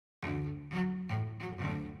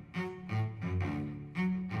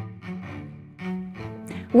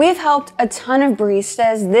We've helped a ton of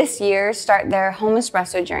baristas this year start their home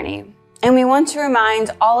espresso journey. And we want to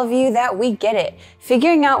remind all of you that we get it.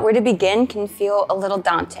 Figuring out where to begin can feel a little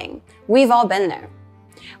daunting. We've all been there.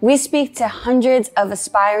 We speak to hundreds of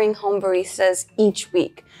aspiring home baristas each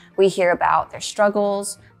week. We hear about their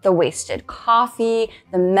struggles, the wasted coffee,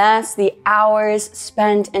 the mess, the hours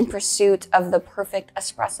spent in pursuit of the perfect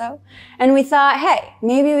espresso. And we thought, hey,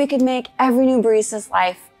 maybe we could make every new barista's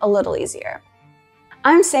life a little easier.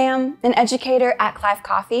 I'm Sam, an educator at Clive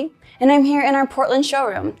Coffee, and I'm here in our Portland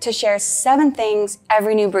showroom to share 7 things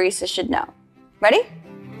every new barista should know. Ready?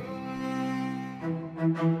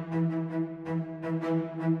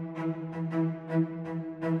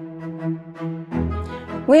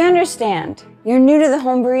 We understand. You're new to the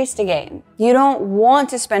home barista game. You don't want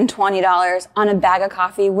to spend $20 on a bag of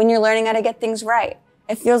coffee when you're learning how to get things right.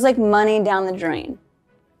 It feels like money down the drain.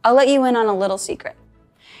 I'll let you in on a little secret.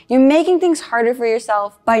 You're making things harder for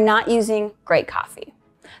yourself by not using great coffee.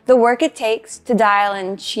 The work it takes to dial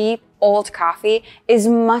in cheap, old coffee is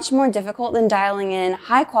much more difficult than dialing in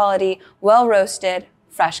high quality, well-roasted,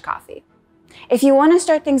 fresh coffee. If you want to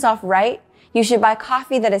start things off right, you should buy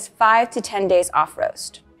coffee that is 5 to 10 days off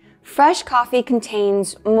roast. Fresh coffee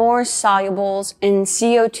contains more solubles and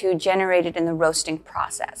CO2 generated in the roasting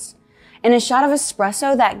process. In a shot of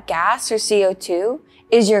espresso, that gas or CO2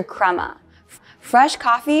 is your crema. Fresh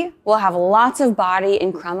coffee will have lots of body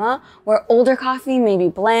in crema, where older coffee may be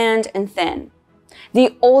bland and thin.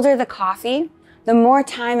 The older the coffee, the more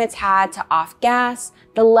time it's had to off gas,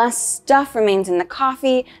 the less stuff remains in the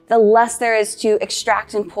coffee, the less there is to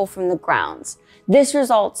extract and pull from the grounds. This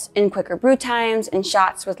results in quicker brew times and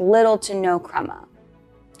shots with little to no crema.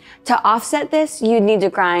 To offset this, you'd need to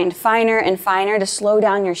grind finer and finer to slow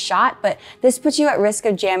down your shot, but this puts you at risk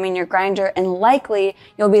of jamming your grinder and likely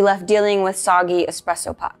you'll be left dealing with soggy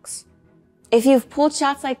espresso pucks. If you've pulled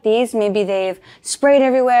shots like these, maybe they've sprayed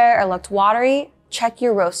everywhere or looked watery, check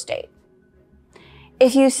your roast date.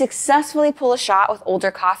 If you successfully pull a shot with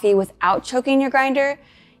older coffee without choking your grinder,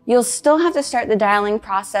 you'll still have to start the dialing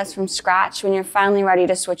process from scratch when you're finally ready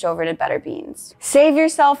to switch over to better beans. Save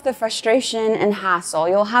yourself the frustration and hassle.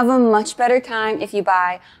 You'll have a much better time if you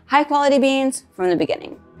buy high quality beans from the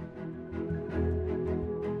beginning.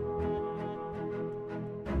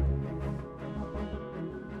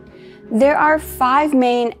 There are 5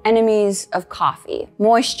 main enemies of coffee: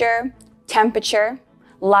 moisture, temperature,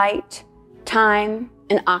 light, time,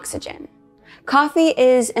 and oxygen. Coffee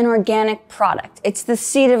is an organic product. It's the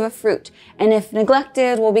seed of a fruit, and if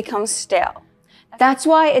neglected, will become stale. That's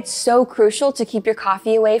why it's so crucial to keep your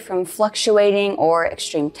coffee away from fluctuating or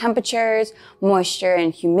extreme temperatures, moisture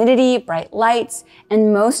and humidity, bright lights,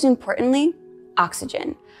 and most importantly,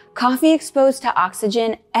 oxygen. Coffee exposed to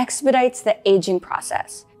oxygen expedites the aging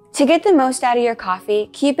process. To get the most out of your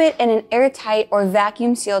coffee, keep it in an airtight or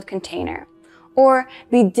vacuum-sealed container. Or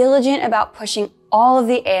be diligent about pushing all of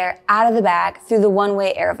the air out of the bag through the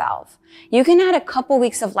one-way air valve. You can add a couple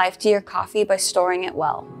weeks of life to your coffee by storing it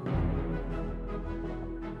well.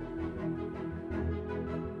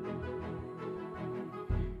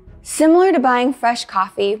 Similar to buying fresh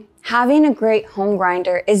coffee, having a great home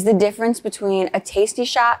grinder is the difference between a tasty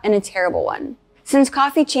shot and a terrible one. Since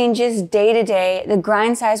coffee changes day to day, the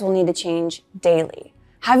grind size will need to change daily.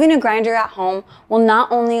 Having a grinder at home will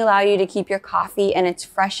not only allow you to keep your coffee in its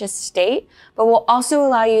freshest state, but will also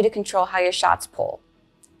allow you to control how your shots pull.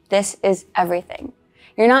 This is everything.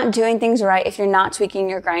 You're not doing things right if you're not tweaking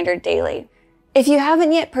your grinder daily. If you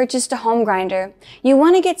haven't yet purchased a home grinder, you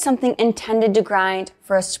want to get something intended to grind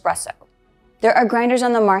for espresso. There are grinders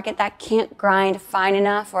on the market that can't grind fine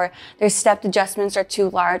enough, or their stepped adjustments are too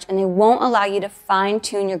large, and they won't allow you to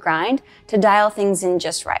fine-tune your grind to dial things in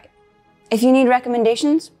just right. If you need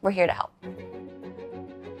recommendations, we're here to help.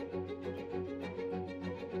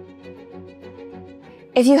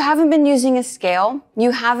 If you haven't been using a scale,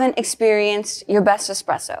 you haven't experienced your best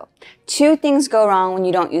espresso. 2 things go wrong when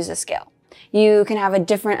you don't use a scale. You can have a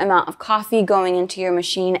different amount of coffee going into your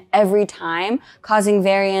machine every time, causing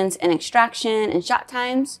variance in extraction and shot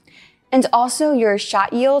times. And also your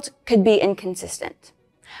shot yield could be inconsistent.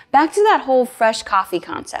 Back to that whole fresh coffee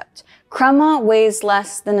concept. Crema weighs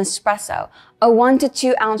less than espresso. A 1 to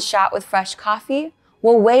 2 ounce shot with fresh coffee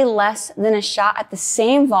will weigh less than a shot at the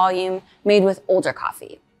same volume made with older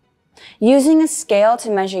coffee. Using a scale to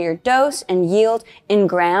measure your dose and yield in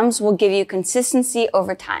grams will give you consistency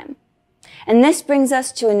over time. And this brings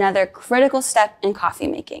us to another critical step in coffee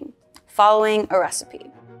making: following a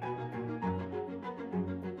recipe.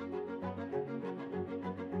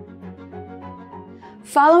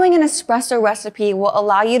 Following an espresso recipe will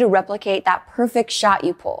allow you to replicate that perfect shot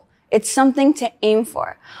you pull. It's something to aim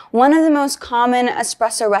for. One of the most common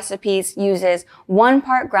espresso recipes uses 1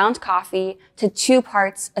 part ground coffee to 2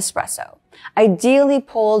 parts espresso, ideally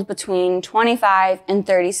pulled between 25 and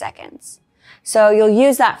 30 seconds. So you'll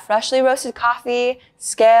use that freshly roasted coffee,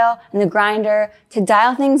 scale, and the grinder to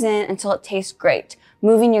dial things in until it tastes great,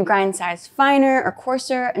 moving your grind size finer or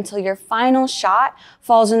coarser until your final shot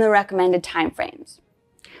falls in the recommended time frames.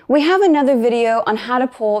 We have another video on how to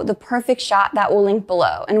pull the perfect shot that we'll link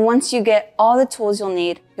below, and once you get all the tools you'll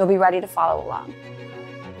need, you'll be ready to follow along.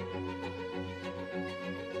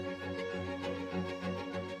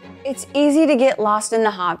 It's easy to get lost in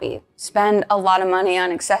the hobby, spend a lot of money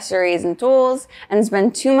on accessories and tools, and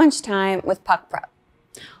spend too much time with puck prep.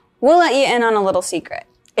 We'll let you in on a little secret.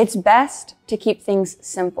 It's best to keep things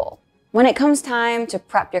simple. When it comes time to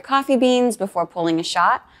prep your coffee beans before pulling a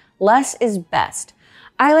shot, less is best.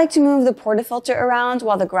 I like to move the portafilter around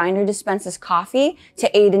while the grinder dispenses coffee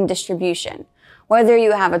to aid in distribution. Whether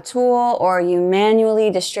you have a tool or you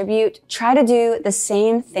manually distribute, try to do the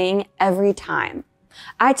same thing every time.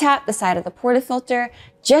 I tap the side of the portafilter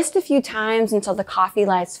just a few times until the coffee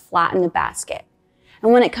lies flat in the basket.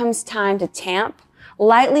 And when it comes time to tamp,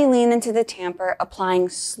 lightly lean into the tamper, applying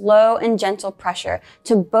slow and gentle pressure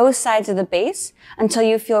to both sides of the base until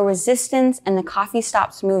you feel resistance and the coffee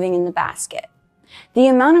stops moving in the basket. The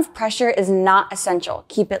amount of pressure is not essential.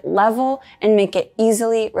 Keep it level and make it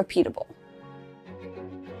easily repeatable.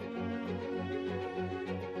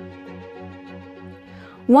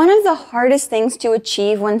 One of the hardest things to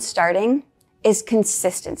achieve when starting is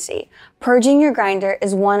consistency. Purging your grinder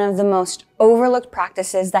is one of the most overlooked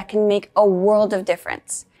practices that can make a world of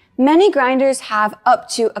difference. Many grinders have up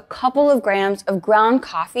to a couple of grams of ground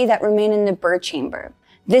coffee that remain in the burr chamber.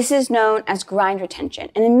 This is known as grind retention,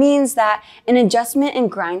 and it means that an adjustment in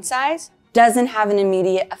grind size doesn't have an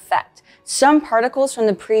immediate effect. Some particles from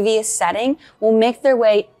the previous setting will make their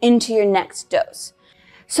way into your next dose.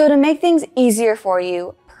 So to make things easier for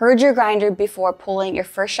you, purge your grinder before pulling your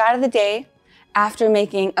first shot of the day, after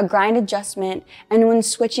making a grind adjustment, and when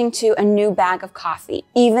switching to a new bag of coffee,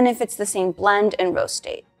 even if it's the same blend and roast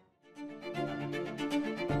state.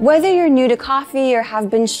 Whether you're new to coffee or have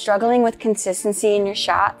been struggling with consistency in your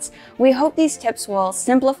shots, we hope these tips will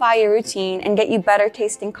simplify your routine and get you better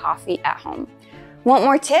tasting coffee at home. Want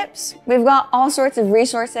more tips? We've got all sorts of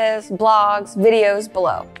resources, blogs, videos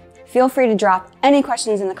below. Feel free to drop any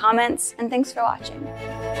questions in the comments, and thanks for watching.